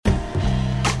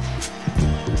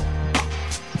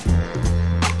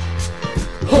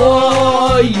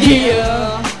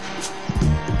yeah.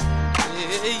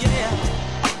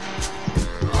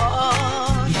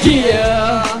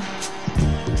 Yeah.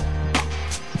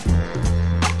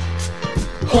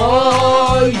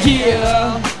 Oh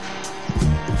yeah.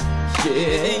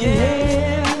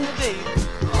 Yeah.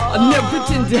 I never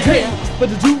pretend to hate, but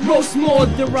I do roast more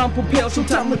than I'm propelled.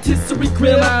 Showtime rotisserie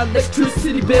grill, my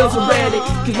electricity bills erratic,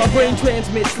 cause my brain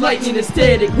transmits lightning and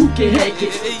static. Who can hack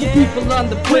it? The people on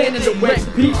the planet are whack,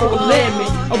 the people will land me.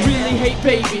 I really hate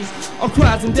babies, on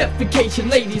cries and defecation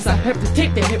ladies. I have to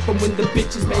take the hit from when the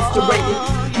bitch is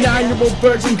masturbating. 9-year-old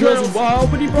virgin girls who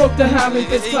already broke the hymen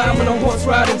fist, climbing on horse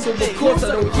riding, so of course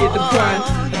I don't hear them crying.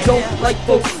 I don't like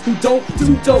folks who don't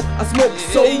do dope. I smoke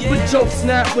sober jokes,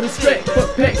 not with a strap,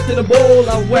 but packed in a bowl.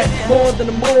 I whack more than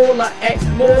a mole, I act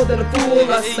more than a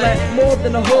fool. I slap more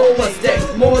than a hoe, I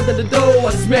stack more than a dough.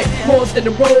 I smack more than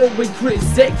a roll with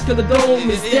Chris X, cause the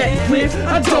dome is that clear.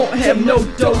 I don't have no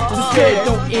dope to spare,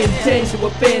 don't intend to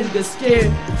offend the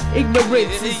scared.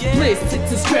 Ignorance is bliss,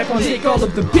 it's a strap on dick all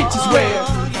of the bitches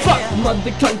wear. Fuck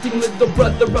mother cunting little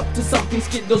brother up to something.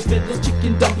 Skittles, fiddles,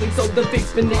 chicken dumplings, so the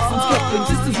fix for Nixon's couplings.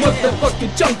 This is what the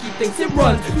fucking junkie thinks. It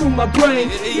runs through my brain.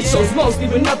 It shows mostly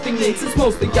when nothing links. It's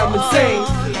mostly I'm insane.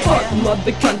 Fuck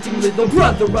mother cunting little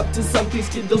brother up to something.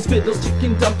 Skittles, fiddles,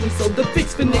 chicken dumplings, so the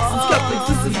fix for Nixon's couplings.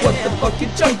 This is what the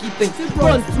fucking junkie thinks. It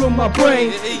runs through my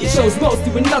brain. It shows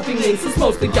mostly when nothing links. It's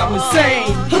mostly I'm insane.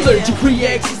 Allergic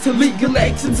reactions to legal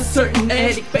actions. A certain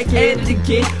addict back at it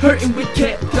again, hurting with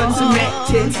cat guns and Mac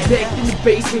 10s. Back in the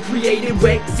basement, created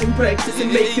wax and practice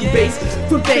and making bass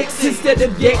for facts instead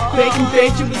of yak back.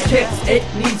 Evangelist cats at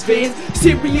needs fans,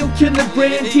 serial killer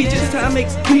brand teachers, time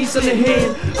makes peace on the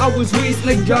hand. I was raised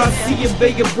like Garcia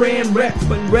Vega brand, rap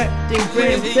unwrapped and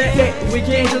grand fat. We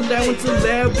can't allow it to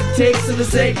allow the text of the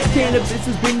say cannabis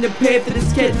has been the path that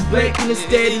is cat is black and the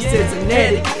status as an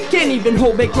addict. Can't even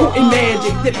hold back potent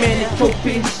magic. That manic coke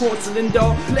binge, porcelain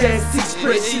doll, last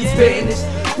expressions vanished.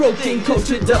 Broken,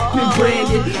 cultured up and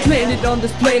branded, landed on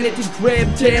this planet to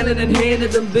grab talent and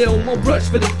handed a little more brush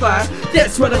for the fire.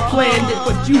 That's what I planned it,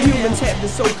 but you humans have the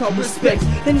so-called respect,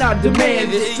 and I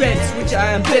demand it. Straps which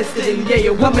I invested in,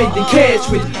 yeah, yo, I made the cash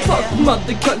with. Fuck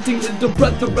mother cunting little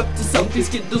brother up to something.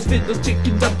 Skittles, fiddles,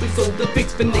 chicken dumplings, so the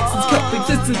fix for Nixon's couplings.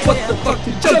 This is what the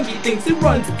fucking junkie thinks. It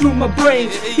runs through my brain.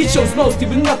 It shows mostly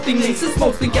with nothing links. It's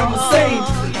mostly I'm insane.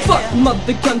 Fuck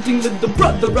mother cunting little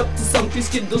brother up to something.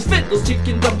 Skittles, fiddles,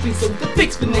 chicken dumplings, so the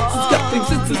fix for Nixon's couplings.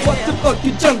 This is what the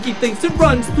fucking junkie thinks. It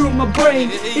runs through my brain.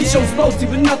 It shows mostly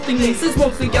with nothing links. It's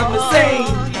mostly I'm insane.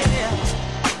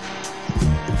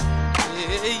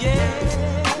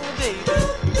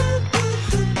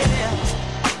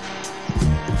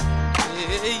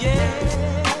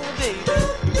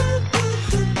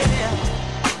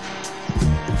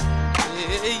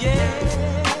 Yeah.